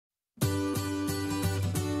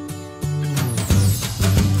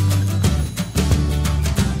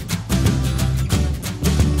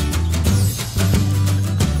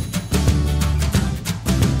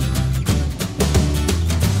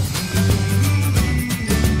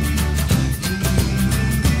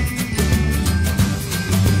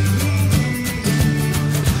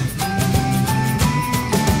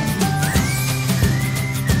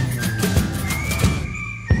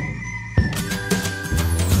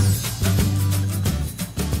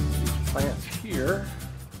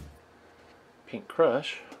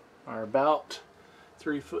crush are about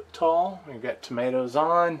 3 foot tall. We've got tomatoes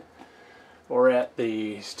on. We're at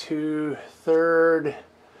the 2, 3rd,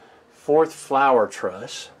 4th flower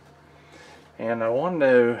truss. And I wanted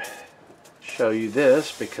to show you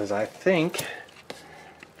this because I think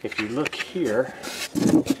if you look here,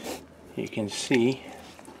 you can see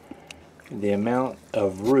the amount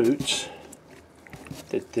of roots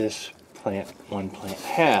that this one plant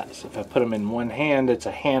has. If I put them in one hand, it's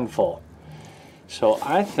a handful. So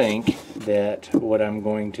I think that what I'm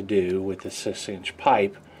going to do with the 6-inch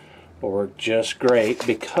pipe will work just great,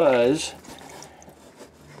 because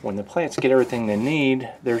when the plants get everything they need,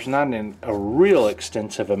 there's not a real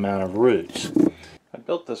extensive amount of roots. I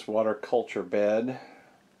built this water culture bed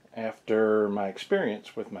after my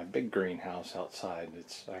experience with my big greenhouse outside.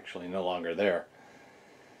 It's actually no longer there,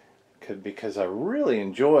 because I really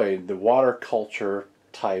enjoyed the water culture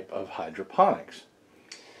type of hydroponics.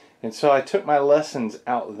 And so I took my lessons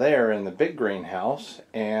out there in the big greenhouse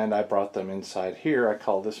and I brought them inside here. I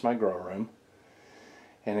call this my grow room.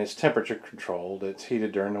 And it's temperature controlled, it's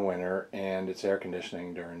heated during the winter, and it's air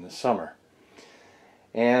conditioning during the summer.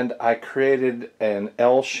 And I created an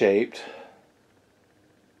L-shaped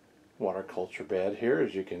water culture bed here,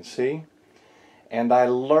 as you can see. And I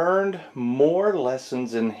learned more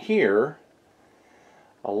lessons in here,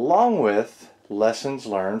 along with lessons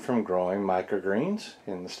learned from growing microgreens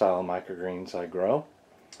in the style of microgreens I grow,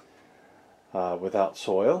 without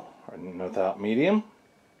soil or without medium.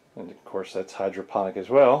 And of course that's hydroponic as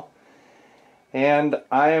well. And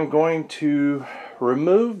I am going to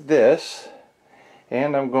remove this,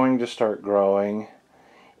 and I'm going to start growing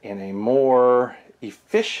in a more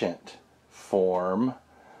efficient form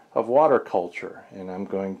of water culture, and I'm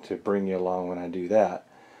going to bring you along when I do that.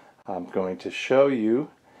 I'm going to show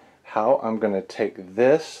you how I'm going to take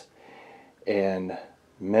this and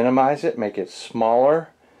minimize it, make it smaller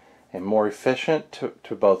and more efficient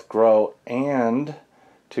to both grow and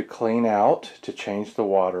to clean out, to change the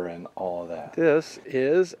water and all of that. This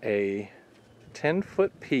is a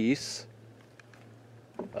 10-foot piece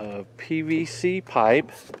of PVC pipe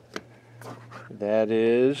that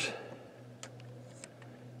is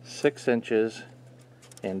 6 inches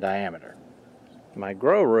in diameter. My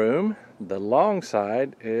grow room, the long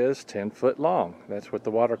side, is 10 foot long. That's what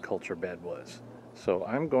the water culture bed was. So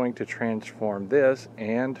I'm going to transform this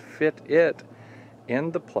and fit it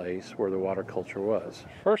in the place where the water culture was.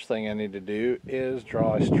 First thing I need to do is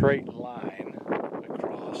draw a straight line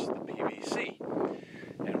across the PVC.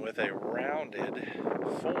 And with a rounded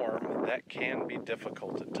form, that can be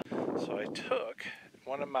difficult at times. So I took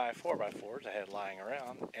one of my 4x4s I had lying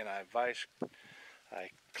around, and I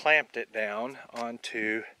clamped it down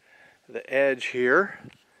onto the edge here,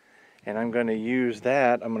 and I'm going to use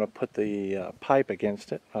that. I'm going to put the pipe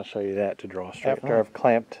against it. I'll show you that to draw straight. After I've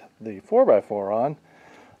clamped the 4x4 on,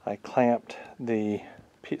 I clamped the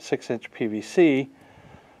 6-inch PVC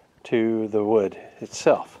to the wood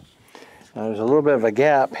itself. Now there's a little bit of a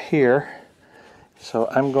gap here, so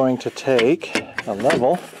I'm going to take a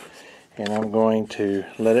level and I'm going to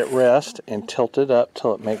let it rest and tilt it up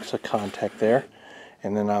till it makes a contact there,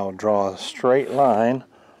 and then I'll draw a straight line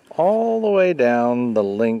all the way down the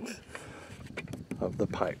length of the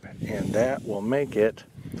pipe, and that will make it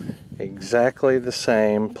exactly the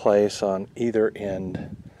same place on either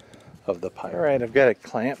end of the pipe. Alright, I've got it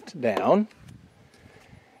clamped down,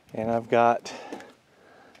 and I've got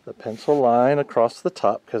the pencil line across the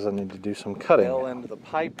top because I need to do some cutting. Into the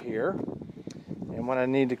pipe here, and what I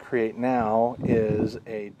need to create now is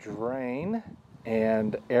a drain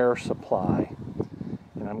and air supply,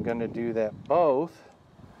 and I'm going to do that both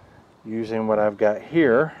using what I've got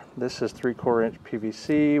here. This is 3/4 inch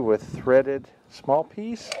PVC with threaded small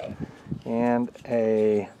piece, and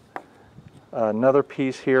another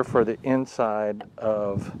piece here for the inside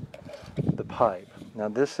of the pipe. Now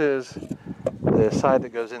this is the side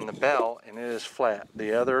that goes in the bell, and it is flat.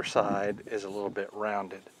 The other side is a little bit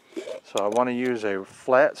rounded. So I want to use a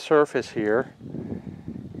flat surface here,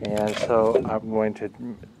 and so I'm going to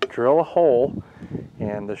drill a hole,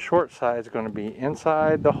 and the short side is going to be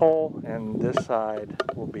inside the hole, and this side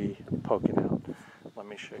will be poking out. Let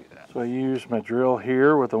me show you that. So I used my drill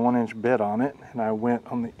here with a 1-inch bit on it, and I went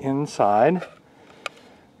on the inside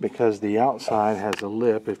because the outside has a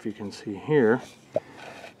lip, if you can see here.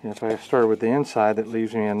 And if I start with the inside, that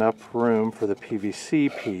leaves me enough room for the PVC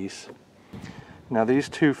piece. Now these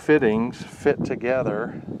two fittings fit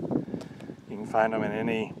together. You can find them in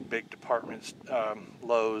any big department,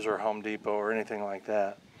 Lowe's or Home Depot or anything like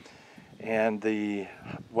that. And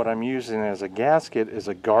what I'm using as a gasket is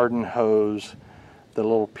a garden hose the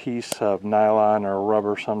little piece of nylon or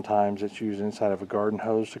rubber sometimes it's used inside of a garden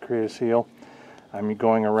hose to create a seal. I'm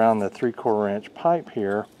going around the 3/4 inch pipe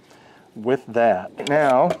here with that.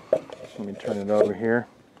 Now, let me turn it over here.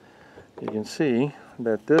 You can see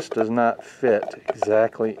that this does not fit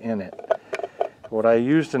exactly in it. What I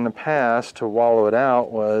used in the past to wallow it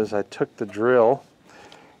out was I took the drill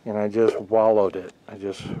and I just wallowed it. I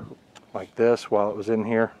just like this while it was in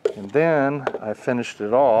here. And then I finished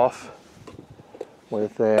it off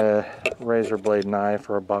with a razor blade knife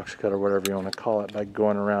or a box cutter, whatever you want to call it, by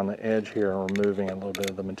going around the edge here and removing a little bit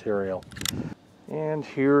of the material. And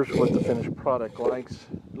here's what the finished product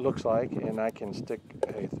looks like, and I can stick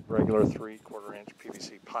a regular 3/4 inch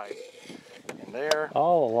PVC pipe in there.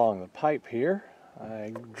 All along the pipe here,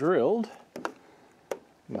 I drilled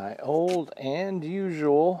my old and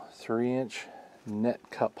usual 3-inch net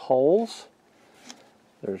cup holes.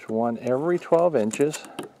 There's one every 12 inches,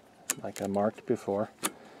 like I marked before.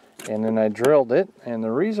 And then I drilled it, and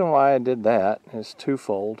the reason why I did that is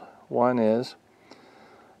twofold. One is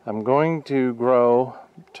I'm going to grow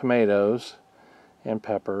tomatoes and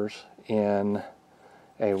peppers in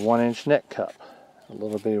a 1-inch net cup, a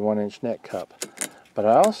little bitty 1-inch net cup. But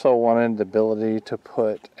I also wanted the ability to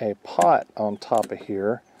put a pot on top of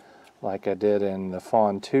here, like I did in the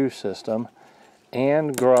Fawn 2 system,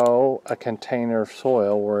 and grow a container of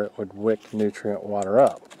soil where it would wick nutrient water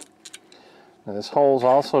up. Now this hole is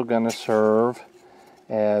also going to serve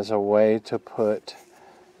as a way to put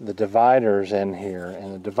the dividers in here,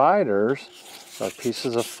 and the dividers are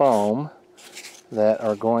pieces of foam that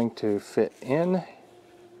are going to fit in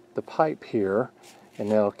the pipe here, and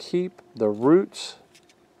they'll keep the roots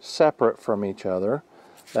separate from each other.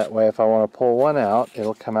 That way if I want to pull one out,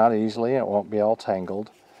 it'll come out easily, it won't be all tangled.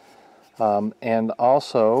 And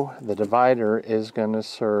also the divider is going to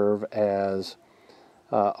serve as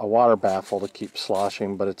a water baffle to keep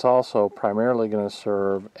sloshing, but it's also primarily going to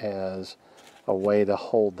serve as a way to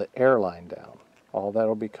hold the airline down. All that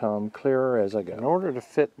will become clearer as I go. In order to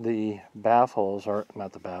fit the baffles, or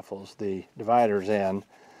not the baffles, the dividers in,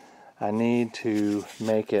 I need to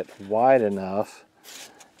make it wide enough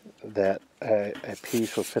that a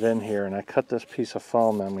piece will fit in here, and I cut this piece of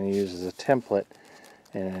foam that I'm going to use as a template,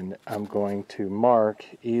 and I'm going to mark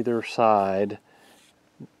either side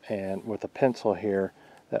and with a pencil here.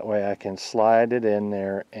 That way I can slide it in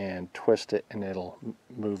there and twist it, and it'll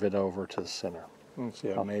move it over to the center. You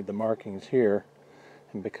see I made the markings here,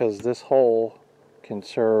 and because this hole can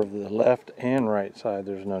serve the left and right side,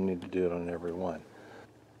 there's no need to do it on every one.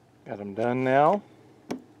 Got them done now,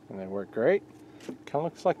 and they work great. Kind of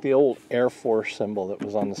looks like the old Air Force symbol that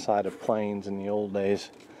was on the side of planes in the old days.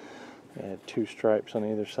 They had 2 stripes on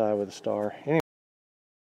either side with a star.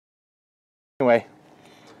 Anyway,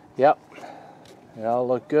 yep, they all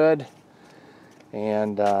look good.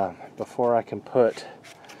 And before I can put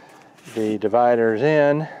the dividers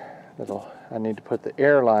in, I need to put the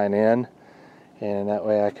airline in, and that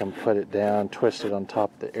way I can put it down, twist it on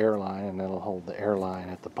top of the airline, and it'll hold the airline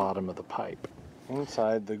at the bottom of the pipe.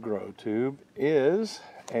 Inside the grow tube is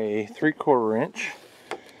a 3/4 inch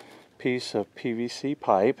piece of PVC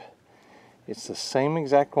pipe. It's the same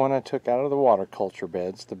exact one I took out of the water culture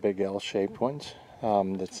beds, the big L-shaped ones.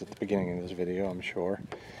 That's at the beginning of this video, I'm sure.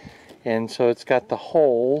 And so it's got the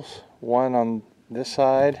holes, one on this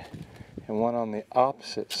side and one on the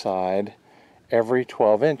opposite side, every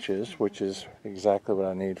 12 inches, which is exactly what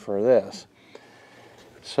I need for this.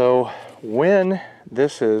 So when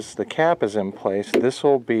the cap is in place, this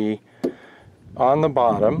will be on the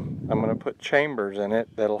bottom. I'm going to put chambers in it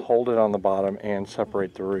that'll hold it on the bottom and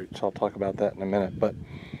separate the roots. I'll talk about that in a minute. But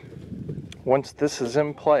once this is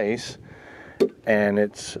in place and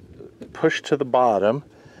it's pushed to the bottom,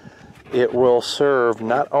 it will serve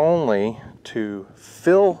not only to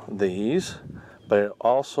fill these, but it'll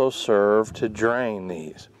also serve to drain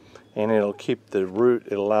these. And it'll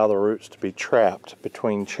allow the roots to be trapped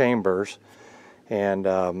between chambers, and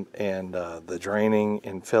the draining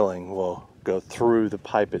and filling will go through the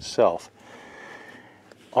pipe itself.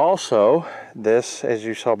 Also, this, as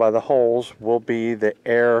you saw by the holes, will be the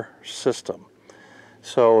air system.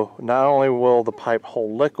 So not only will the pipe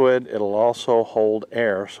hold liquid, it'll also hold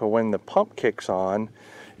air. So when the pump kicks on,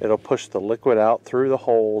 it'll push the liquid out through the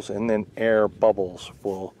holes, and then air bubbles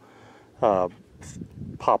will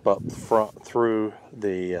pop up through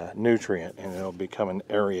the nutrient, and it'll become an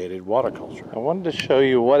aerated water culture. I wanted to show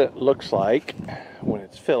you what it looks like when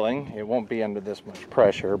it's filling. It won't be under this much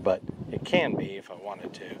pressure, but it can be if I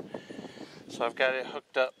wanted to. So I've got it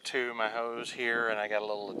hooked up to my hose here, and I got a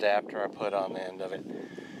little adapter I put on the end of it.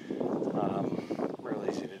 Real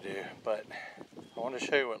easy to do, but I I want to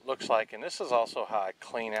show you what it looks like, and this is also how I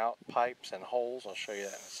clean out pipes and holes. I'll show you that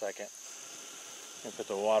in a second. And put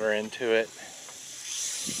the water into it.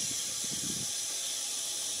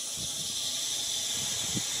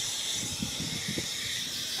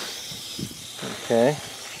 Okay,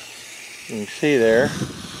 you can see there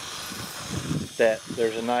that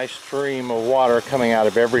there's a nice stream of water coming out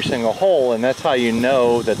of every single hole, and that's how you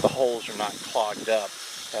know that the holes are not clogged up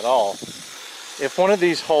at all. If one of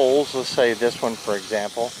these holes, let's say this one for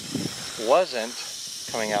example, wasn't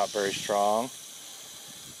coming out very strong,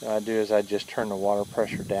 what I do is I just turn the water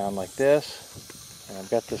pressure down like this, and I've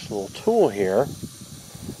got this little tool here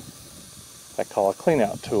I call a clean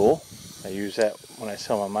out tool. I use that when I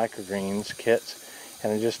sell my microgreens kits,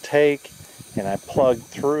 and I just take and I plug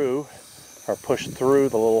through or push through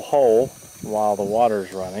the little hole while the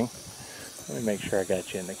water's running. Let me make sure I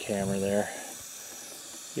got you in the camera there.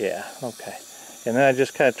 Yeah, okay. And then I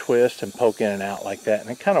just kind of twist and poke in and out like that, and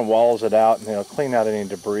it kind of walls it out, and it'll clean out any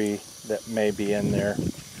debris that may be in there,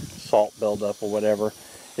 salt buildup or whatever.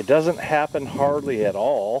 It doesn't happen hardly at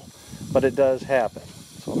all, but it does happen.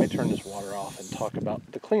 So let me turn this water off and talk about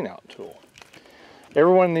the clean out tool.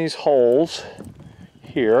 Every one of these holes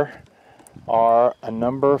here are a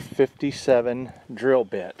number 57 drill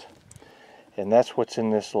bit, and that's what's in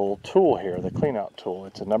this little tool here, the clean out tool.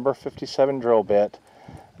 It's a number 57 drill bit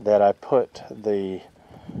that I put the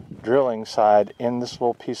drilling side in this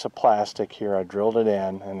little piece of plastic here. I drilled it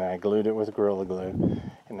in and I glued it with Gorilla Glue,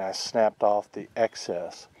 and I snapped off the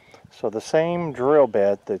excess. So the same drill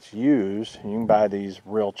bit that's used, you can buy these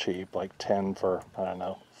real cheap, like 10 for, I don't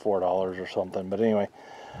know, $4 or something, but anyway,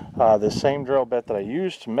 the same drill bit that I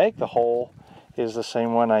used to make the hole is the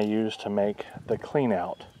same one I use to make the clean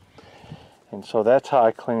out. And so that's how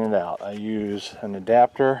I clean it out. I use an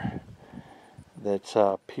adapter that's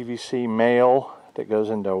a PVC male that goes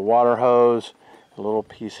into a water hose, a little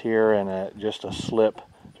piece here, and just a slip,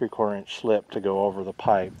 3/4 inch slip to go over the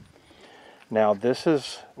pipe. Now this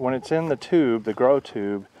is, when it's in the tube, the grow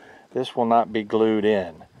tube, this will not be glued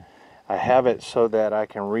in. I have it so that I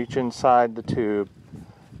can reach inside the tube,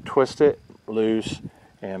 twist it loose,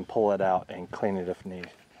 and pull it out and clean it if need.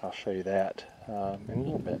 I'll show you that in a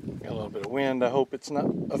little bit. Got a little bit of wind. I hope it's not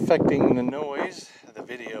affecting the noise of the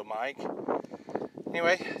video mic.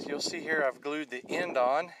 Anyway, as you'll see here, I've glued the end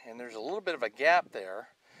on, and there's a little bit of a gap there.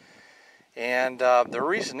 And the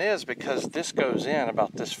reason is because this goes in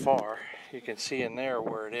about this far. You can see in there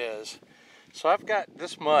where it is. So I've got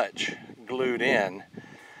this much glued in,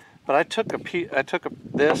 but I took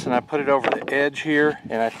this and I put it over the edge here,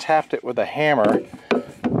 and I tapped it with a hammer,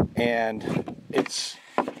 and it's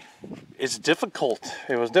difficult.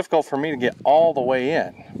 It was difficult for me to get all the way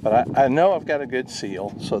in, but I know I've got a good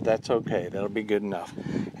seal, so that's okay. That'll be good enough.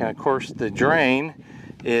 And of course the drain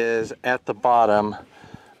is at the bottom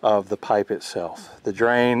of the pipe itself. The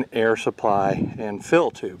drain, air supply, and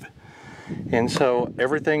fill tube. And so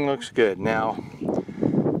everything looks good. Now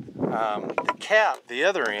the cap, the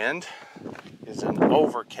other end, is an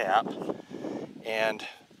over cap, and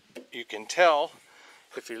you can tell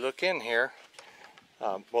if you look in here.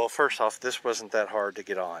 Well, first off, this wasn't that hard to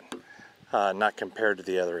get on, not compared to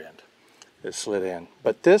the other end. It slid in.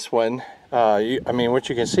 But this one, I mean, what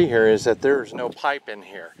you can see here is that there's no pipe in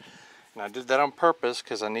here. And I did that on purpose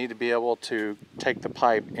because I need to be able to take the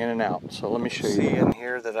pipe in and out. So let me show you. See in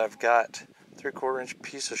here that I've got 3/4 inch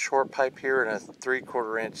piece of short pipe here and a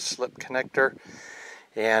 3/4 inch slip connector.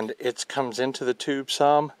 And it comes into the tube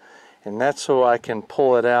some. And that's so I can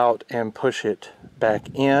pull it out and push it back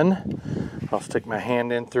in. I'll stick my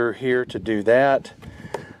hand in through here to do that.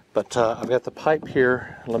 But I've got the pipe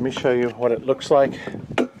here. Let me show you what it looks like.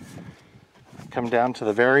 Come down to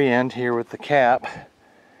the very end here with the cap,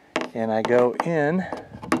 and I go in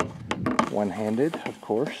one-handed, of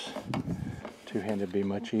course. Two-handed would be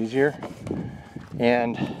much easier.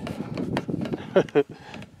 And I'm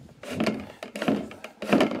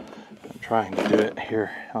trying to do it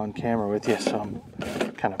here on camera with you, so I'm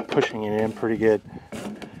kind of pushing it in pretty good.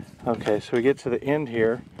 Okay, so we get to the end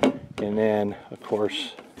here, and then of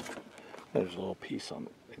course there's a little piece on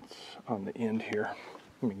it's on the end here.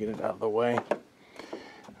 Let me get it out of the way.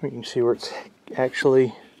 You can see where it's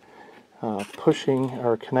actually pushing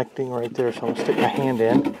or connecting right there. So I'm going to stick my hand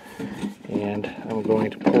in, and I'm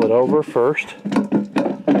going to pull it over first.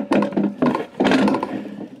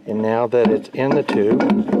 And now that it's in the tube,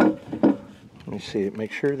 let me see it.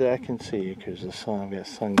 Make sure that I can see you because the sun, I've got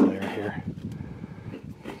sun glare here.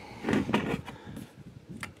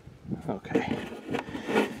 Okay.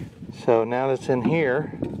 So now that's in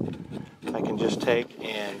here, I can just take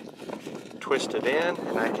and twist it in,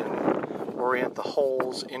 and I can orient the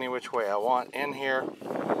holes any which way I want in here.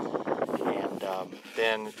 And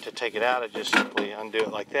then to take it out, I just simply undo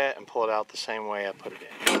it like that and pull it out the same way I put it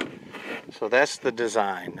in. So that's the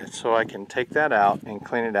design. And so I can take that out and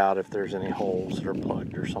clean it out if there's any holes that are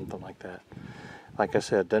plugged or something like that. Like I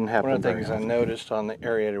said, it doesn't happen. One of the things I noticed on the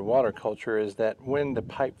aerated water culture is that when the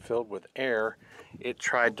pipe filled with air, it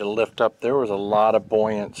tried to lift up. There was a lot of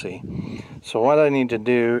buoyancy. So what I need to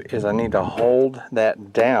do is I need to hold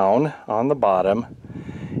that down on the bottom,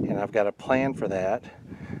 and I've got a plan for that.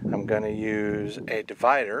 I'm going to use a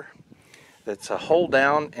divider that's a hold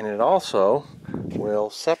down, and it also will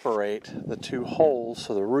separate the two holes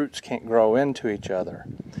so the roots can't grow into each other.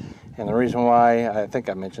 And the reason why, I think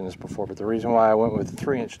I mentioned this before, but the reason why I went with a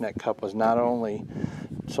 3-inch net cup was not only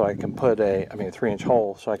so I can put a 3-inch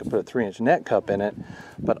hole, so I could put a 3-inch net cup in it,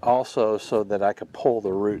 but also so that I could pull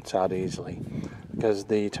the roots out easily. Because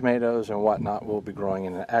the tomatoes and whatnot will be growing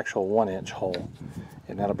in an actual 1-inch hole.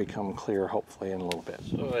 And that'll become clear hopefully in a little bit.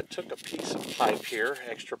 So I took a piece of pipe here,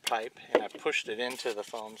 extra pipe, and I pushed it into the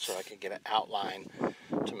foam so I could get an outline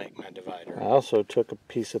to make my divider. I also took a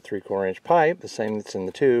piece of 3/4 inch pipe, the same that's in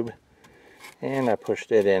the tube, and I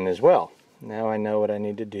pushed it in as well. Now I know what I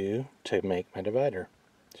need to do to make my divider.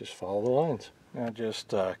 Just follow the lines. Now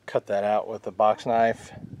just cut that out with a box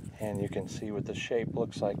knife, and you can see what the shape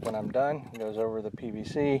looks like when I'm done. It goes over the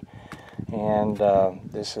PVC, and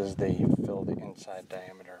this is fill the inside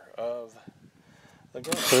diameter of the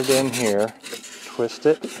grow. Put it in here, twist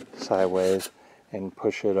it sideways, and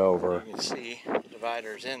push it over. You can see the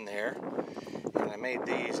divider's in there, and I made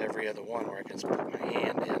these every other one where I can put my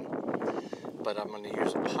hand in. But I'm going to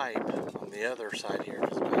use a pipe on the other side here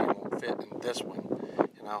because my hand won't fit in this one.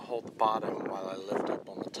 And I'll hold the bottom while I lift up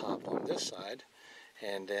on the top on this side,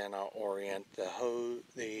 and then I'll orient the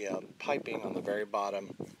piping on the very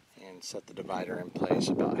bottom and set the divider in place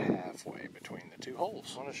about halfway between the two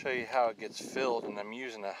holes. I want to show you how it gets filled, and I'm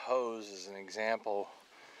using a hose as an example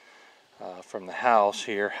from the house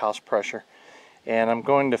here, house pressure, and I'm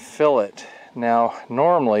going to fill it. Now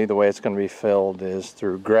normally the way it's going to be filled is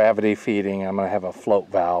through gravity feeding. I'm going to have a float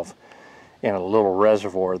valve in a little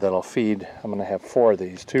reservoir that'll feed. I'm going to have 4 of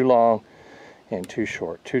these, 2 long and 2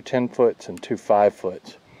 short, 2 10-foots and 2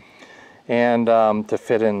 5-foots, and to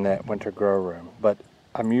fit in that winter grow room. But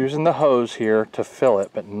I'm using the hose here to fill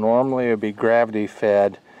it, but normally it would be gravity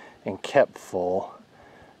fed and kept full.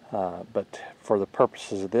 But for the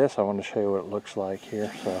purposes of this, I want to show you what it looks like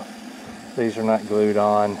here. So these are not glued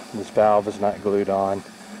on. This valve is not glued on.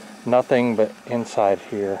 Nothing but inside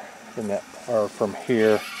here, or from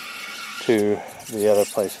here to the other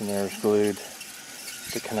place in there is glued.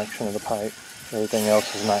 The connection of the pipe. Everything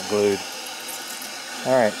else is not glued.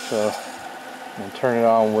 Alright, so I'm going to turn it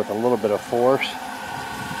on with a little bit of force.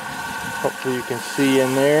 Hopefully you can see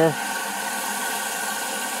in there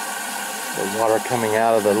the water coming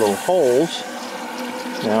out of the little holes.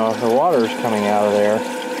 Now the water is coming out of there,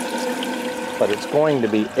 but it's going to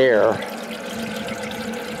be air.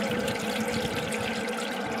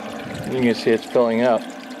 You can see it's filling up.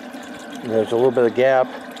 There's a little bit of gap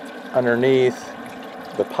underneath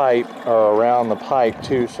the pipe, or around the pipe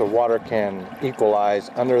too, so water can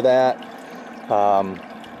equalize under that to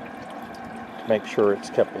make sure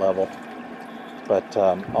it's kept level. But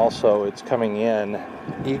also it's coming in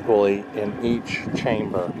equally in each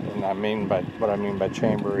chamber. And what I mean by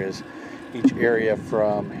chamber is each area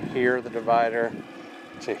from here, the divider,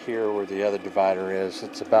 to here where the other divider is.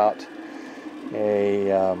 It's about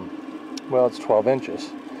it's 12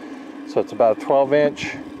 inches. So it's about a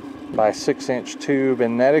 12-inch by 6-inch tube,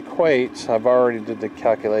 and that equates, I've already did the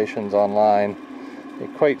calculations online,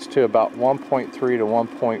 equates to about 1.3 to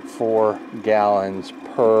 1.4 gallons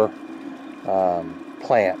per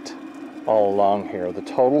plant all along here. The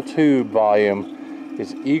total tube volume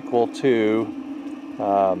is equal to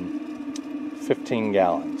 15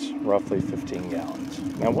 gallons, roughly 15 gallons.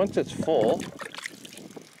 Now once it's full,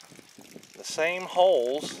 the same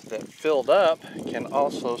holes that filled up can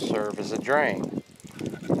also serve as a drain.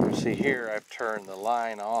 You see here I've turned the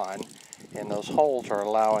line on, and those holes are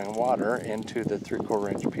allowing water into the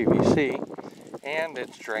 3/4 inch PVC, and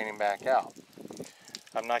it's draining back out.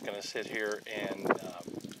 I'm not going to sit here and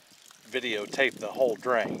videotape the whole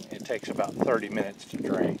drain. It takes about 30 minutes to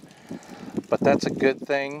drain. But that's a good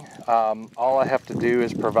thing. All I have to do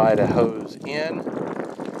is provide a hose in,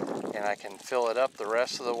 and I can fill it up the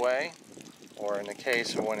rest of the way. Or in the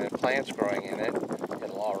case of when a plant's growing in it,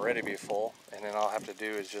 it'll already be full, and then all I have to do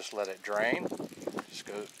is just let it drain. Just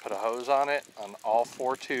go put a hose on it on all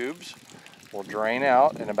 4 tubes. Will drain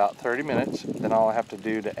out in about 30 minutes. Then all I have to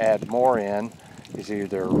do to add more in is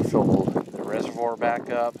either fill the reservoir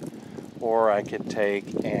back up, or I could take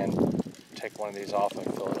one of these off and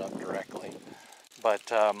fill it up directly.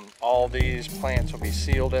 But all these plants will be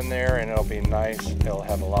sealed in there, and it'll be nice. It'll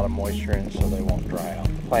have a lot of moisture in it, so they won't dry out.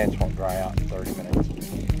 The plants won't dry out in 30 minutes.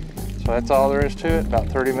 So that's all there is to it. About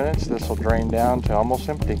 30 minutes, this will drain down to almost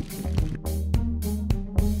empty.